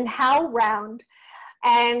and HowlRound.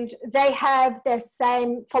 And they have the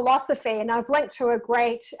same philosophy. And I've linked to a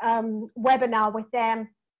great webinar with them.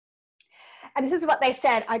 And this is what they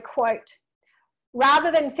said, I quote,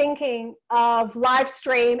 rather than thinking of live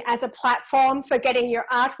stream as a platform for getting your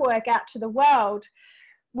artwork out to the world,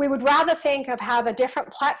 we would rather think of how the different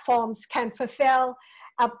platforms can fulfill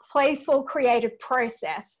a playful creative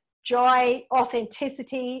process, joy,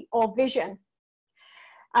 authenticity, or vision.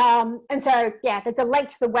 And so, yeah, there's a link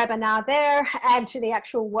to the webinar there and to the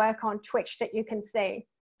actual work on Twitch that you can see.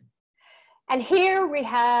 And here we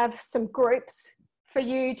have some groups for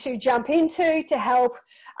you to jump into to help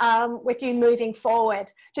with you moving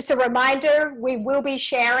forward. Just a reminder, we will be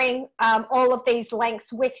sharing all of these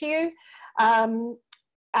links with you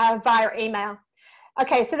via email.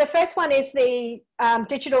 Okay, so the first one is the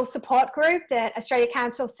digital support group that Australia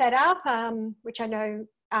Council set up, which I know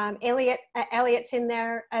Elliot's in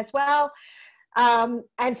there as well.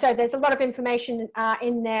 And so there's a lot of information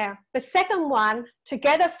in there. The second one,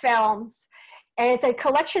 Together Films, is a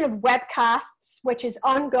collection of webcasts which is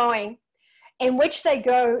ongoing, in which they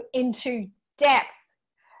go into depth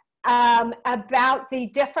about the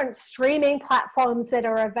different streaming platforms that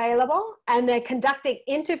are available, and they're conducting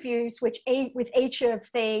interviews with each of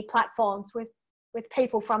the platforms, with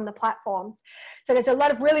people from the platforms. So there's a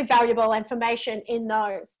lot of really valuable information in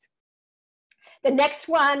those. The next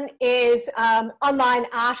one is online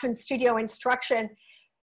art and studio instruction.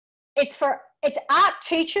 It's art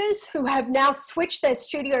teachers who have now switched their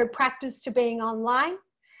studio practice to being online.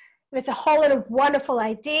 There's a whole lot of wonderful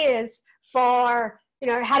ideas for, you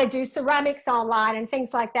know, how to do ceramics online and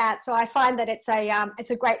things like that. So I find that it's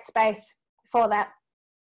a great space for that.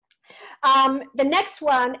 The next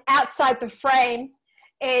one, Outside the Frame,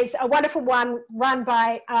 is a wonderful one run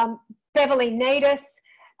by Beverly Natus,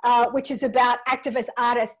 which is about activist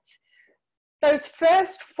artists. Those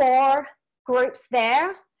first 4 groups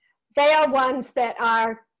there, they are ones that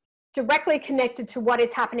are directly connected to what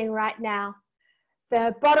is happening right now.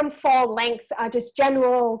 The bottom 4 links are just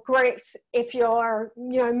general groups if you're,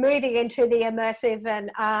 you know, moving into the immersive and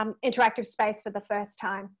interactive space for the first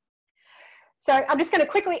time. So I'm just going to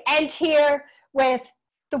quickly end here with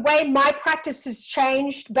the way my practice has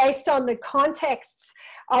changed based on the contexts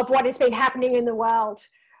of what has been happening in the world.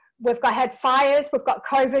 We've had fires, we've got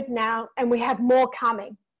COVID now, and we have more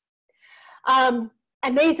coming.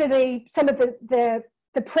 And these are some of the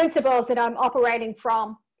principles that I'm operating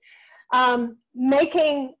from.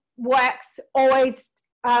 Making works always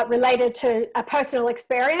related to a personal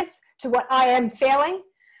experience, to what I am feeling,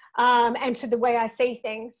 and to the way I see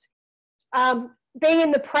things. Being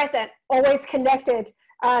in the present, always connected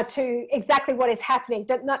to exactly what is happening,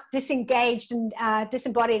 not disengaged and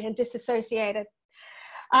disembodied and disassociated.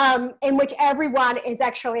 In which everyone is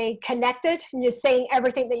actually connected, and you're seeing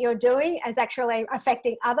everything that you're doing as actually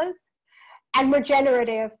affecting others. And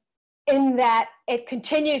regenerative, in that it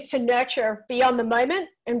continues to nurture beyond the moment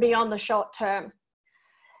and beyond the short term.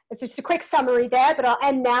 It's just a quick summary there, but I'll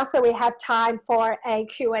end now so we have time for a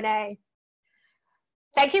Q&A.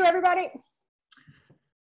 Thank you, everybody.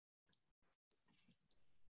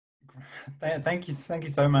 Thank you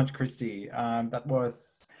so much, Christy. That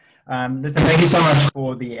was, listen, thank you so much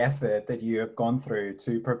for the effort that you have gone through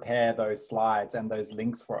to prepare those slides and those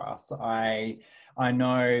links for us. I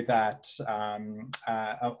know that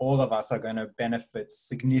all of us are going to benefit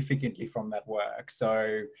significantly from that work.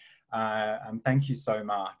 So thank you so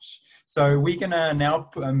much. So we're going to now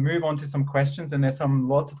move on to some questions, and there's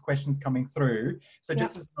lots of questions coming through. So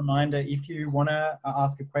just as a reminder, if you want to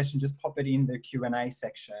ask a question, just pop it in the Q&A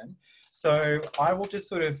section. So I will just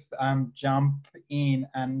sort of jump in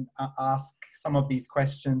and ask some of these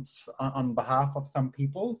questions on behalf of some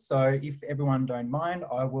people. So if everyone don't mind,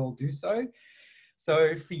 I will do so.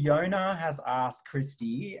 So Fiona has asked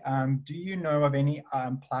Christy, do you know of any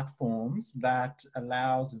platforms that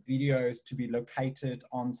allows videos to be located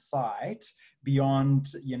on site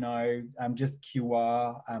beyond, you know, just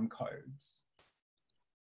QR codes?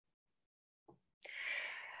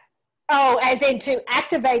 Oh, as in to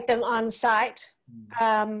activate them on site?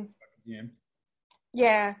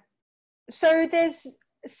 Yeah. So there's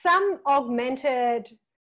some augmented,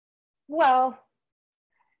 well,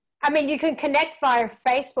 I mean, you can connect via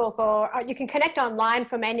Facebook, or you can connect online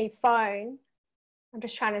from any phone. I'm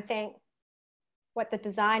just trying to think what the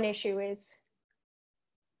design issue is.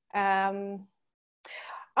 Oh,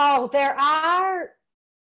 there are,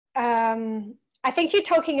 I think you're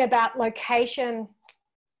talking about location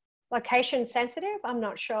sensitive. I'm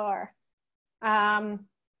not sure.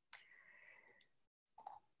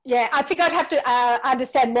 Yeah, I think I'd have to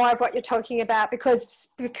understand more of what you're talking about, because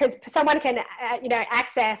someone can, you know,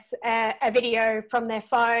 access a video from their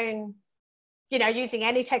phone, you know, using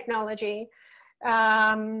any technology,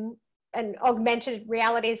 and augmented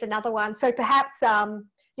reality is another one. So perhaps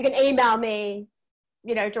you can email me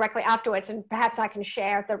directly afterwards, and perhaps I can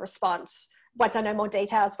share the response once I know more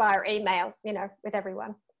details via email, with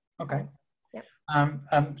everyone. Okay. Yep.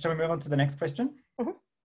 Shall we move on to the next question? Mm-hmm.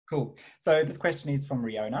 Cool. So this question is from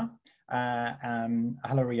Riona.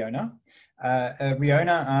 Hello, Riona.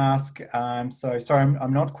 Riona asked, so sorry,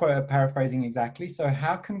 I'm not quite paraphrasing exactly. So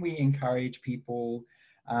how can we encourage people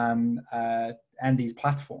and these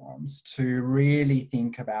platforms to really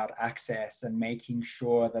think about access and making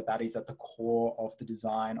sure that that is at the core of the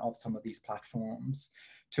design of some of these platforms,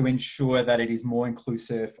 to ensure that it is more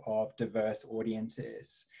inclusive of diverse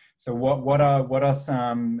audiences? So what are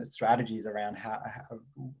some strategies around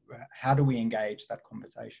how do we engage that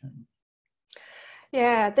conversation?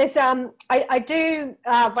 Yeah, there's I do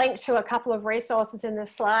link to a couple of resources in the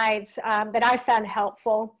slides that I found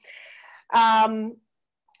helpful, and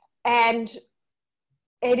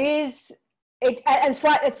it's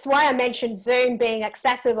why I mentioned Zoom being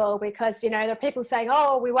accessible, because there are people saying,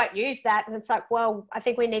 oh, we won't use that, and it's like, well, I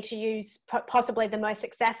think we need to use possibly the most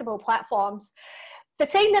accessible platforms. The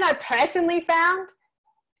thing that I personally found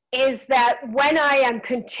is that when I am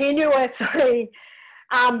continuously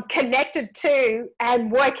connected to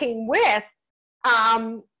and working with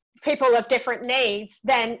people of different needs,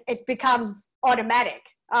 then it becomes automatic,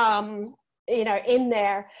 in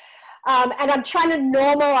there. And I'm trying to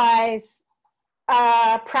normalize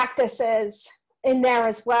practices in there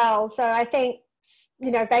as well. So I think,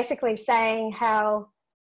 basically saying how,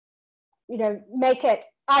 make it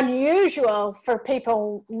unusual for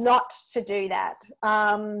people not to do that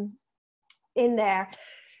in there.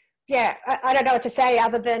 Yeah, I don't know what to say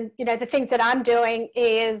other than, the things that I'm doing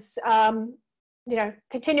is,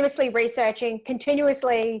 continuously researching,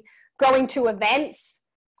 continuously going to events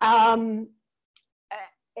in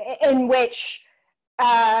which,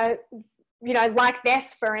 like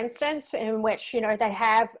this, for instance, in which, they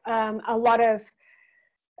have a lot of,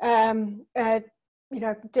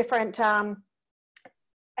 different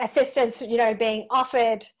assistance, being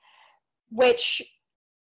offered, which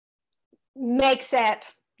makes it,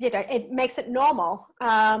 it makes it normal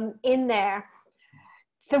in there.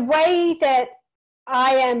 The way that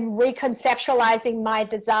I am reconceptualizing my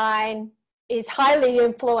design is highly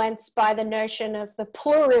influenced by the notion of the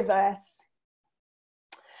pluriverse.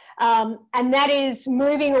 And that is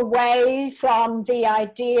moving away from the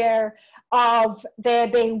idea of there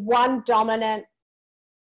being one dominant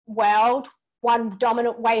world, one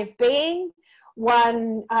dominant way of being,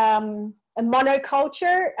 one a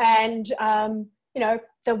monoculture, and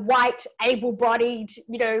the white, able-bodied,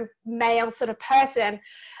 male sort of person.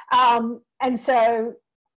 And so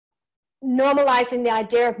normalizing the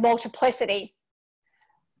idea of multiplicity.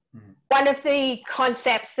 Mm-hmm. One of the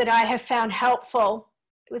concepts that I have found helpful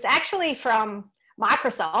was actually from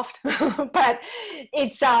Microsoft, but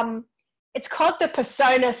it's called the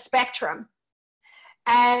persona spectrum.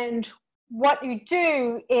 And what you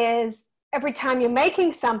do is every time you're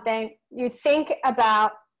making something, you think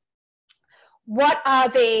about what are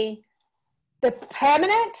the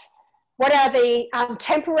permanent, what are the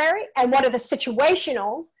temporary, and what are the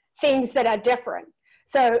situational things that are different.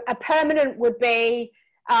 So a permanent would be,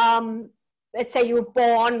 let's say you were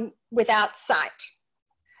born without sight.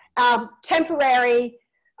 Temporary,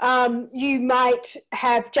 you might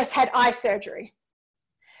have just had eye surgery.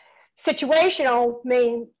 Situational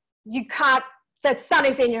means you can't, the sun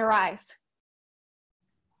is in your eyes.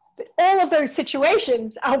 But all of those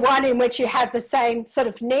situations are one in which you have the same sort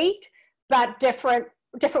of need, but different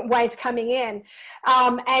ways coming in.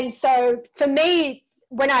 And so for me,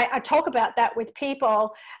 when I talk about that with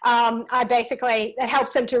people, I basically, it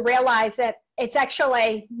helps them to realize that it's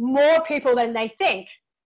actually more people than they think,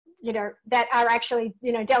 that are actually,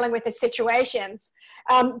 dealing with the situations.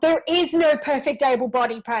 There is no perfect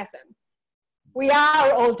able-bodied person. We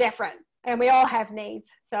are all different and we all have needs.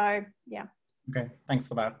 So, yeah. Okay, thanks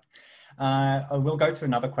for that. I will go to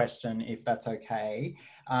another question if that's okay.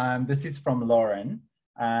 This is from Lauren,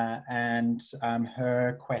 and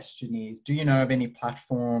her question is, do you know of any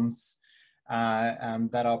platforms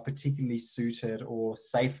that are particularly suited or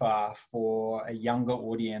safer for a younger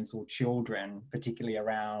audience or children, particularly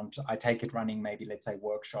around, I take it, running maybe, let's say,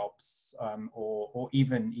 workshops or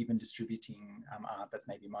even distributing art? That's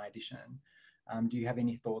maybe my addition. Do you have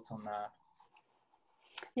any thoughts on that?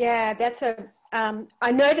 Yeah, that's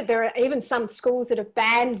I know that there are even some schools that have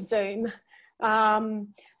banned Zoom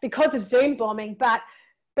because of Zoom bombing, but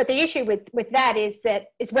the issue with that is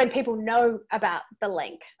when people know about the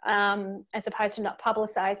link as opposed to not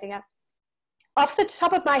publicizing it. Off the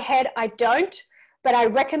top of my head, I don't, but I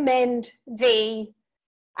recommend the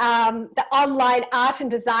the online art and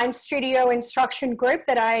design studio instruction group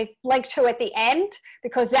that I link to at the end,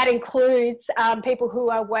 because that includes people who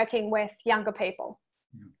are working with younger people.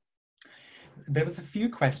 There was a few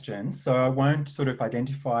questions, so I won't sort of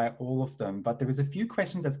identify all of them, but there was a few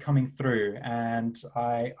questions that's coming through, and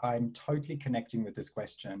I'm totally connecting with this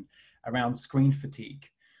question around screen fatigue,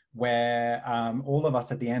 where all of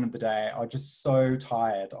us at the end of the day are just so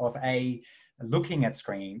tired of looking at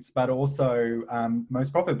screens, but also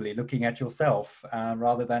most probably looking at yourself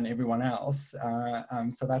rather than everyone else.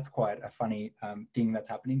 So that's quite a funny thing that's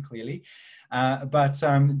happening, clearly. But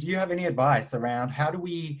do you have any advice around how do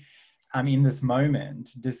we, in this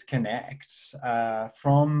moment, disconnect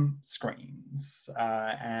from screens?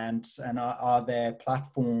 And are there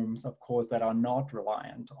platforms, of course, that are not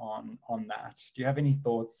reliant on that? Do you have any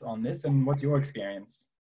thoughts on this, and what's your experience?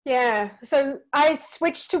 Yeah, so I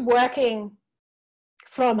switched to working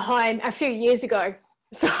from home a few years ago.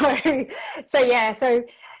 Firstly,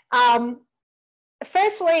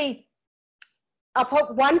 I'll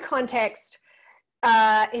put one context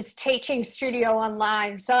is teaching studio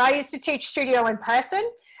online. So I used to teach studio in person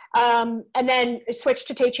and then switched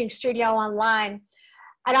to teaching studio online.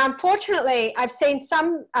 And unfortunately, I've seen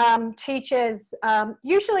some teachers,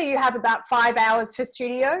 usually you have about 5 hours for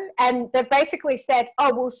studio, and they've basically said,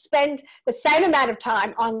 oh, we'll spend the same amount of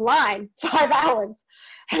time online, 5 hours.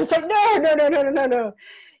 And it's like, no.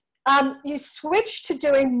 You switch to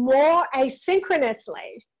doing more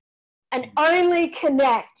asynchronously and only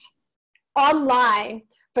connect online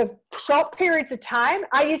for short periods of time.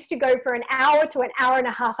 I used to go for an hour to an hour and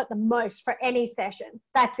a half at the most for any session.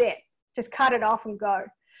 That's it. Just cut it off and go.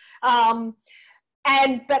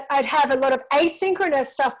 But I'd have a lot of asynchronous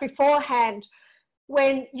stuff beforehand.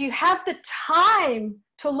 When you have the time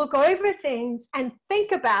to look over things and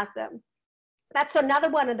think about them, that's another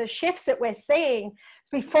one of the shifts that we're seeing.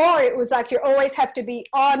 Before, it was like you always have to be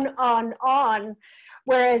on.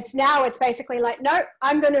 Whereas now it's basically like, no,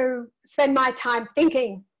 I'm going to spend my time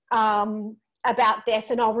thinking about this,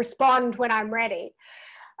 and I'll respond when I'm ready.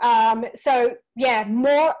 So yeah,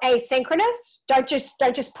 more asynchronous. Don't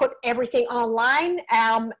just put everything online,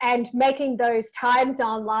 and making those times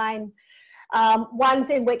online ones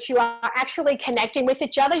in which you are actually connecting with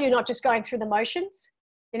each other. You're not just going through the motions.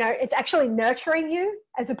 You know, it's actually nurturing you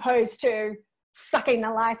as opposed to sucking the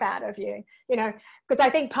life out of you, you know, because I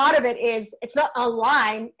think part of it is it's not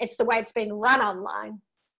online, it's the way it's been run online.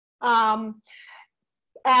 And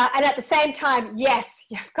at the same time, yes,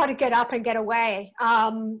 you've got to get up and get away.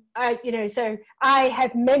 So I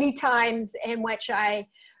have many times in which I,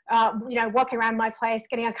 walking around my place,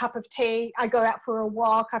 getting a cup of tea, I go out for a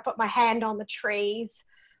walk, I put my hand on the trees.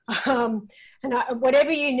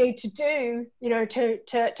 Whatever you need to do, you know,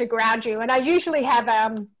 to ground you. And I usually have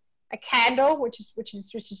a candle, which is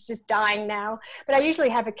just dying now, but I usually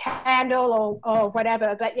have a candle or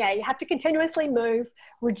whatever. But yeah, you have to continuously move,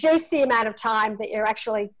 reduce the amount of time that you're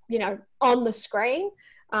actually, you know, on the screen,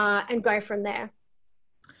 and go from there.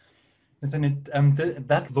 Listen,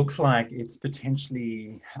 that looks like it's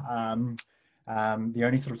potentially the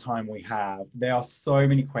only sort of time we have. There are so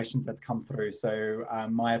many questions that come through, so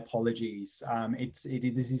my apologies.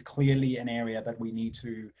 This is clearly an area that we need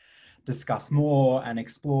to discuss more and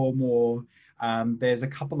explore more. There's a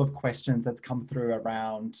couple of questions that's come through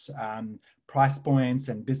around price points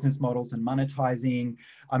and business models and monetizing.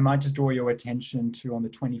 I might just draw your attention to, on the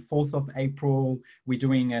 24th of April, we're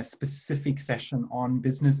doing a specific session on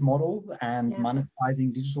business model and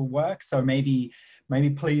monetizing digital work. So maybe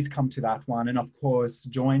please come to that one, and of course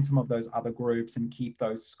join some of those other groups and keep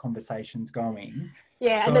those conversations going.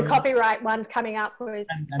 Yeah, so, and the copyright one's coming up with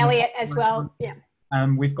Elliot as well. Yeah.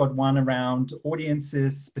 We've got one around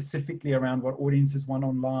audiences, specifically around what audiences want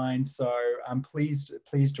online. So please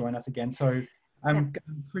join us again. So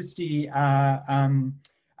Christy,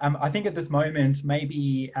 I think at this moment,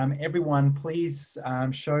 maybe everyone, please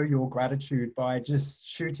show your gratitude by just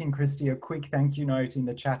shooting Christy a quick thank you note in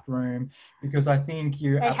the chat room, because I think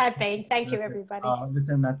you have been. Thank you, everybody.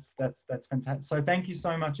 Listen, that's fantastic. So thank you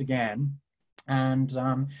so much again. And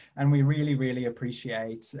we really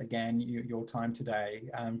appreciate, again, your time today.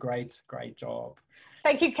 Great job.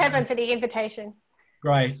 Thank you, Kevin, for the invitation.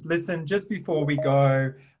 Great. Listen, just before we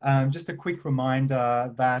go, just a quick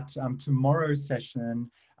reminder that tomorrow's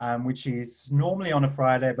session, which is normally on a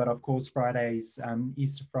Friday, but of course Friday's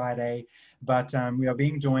Easter Friday, but we are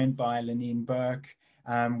being joined by Lenine Burke,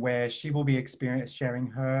 where she will be sharing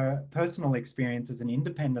her personal experience as an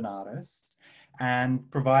independent artist and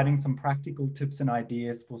providing some practical tips and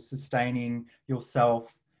ideas for sustaining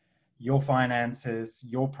yourself, your finances,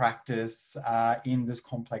 your practice in this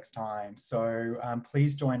complex time. So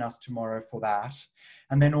please join us tomorrow for that.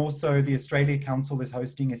 And then also the Australia Council is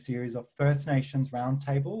hosting a series of First Nations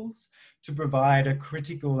roundtables to provide a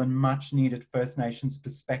critical and much needed First Nations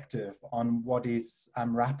perspective on what is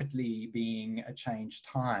rapidly being a changed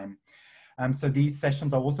time. So these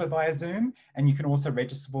sessions are also via Zoom, and you can also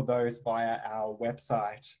register for those via our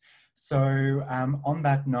website. So on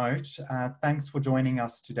that note, thanks for joining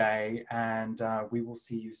us today, and we will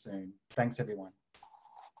see you soon. Thanks, everyone.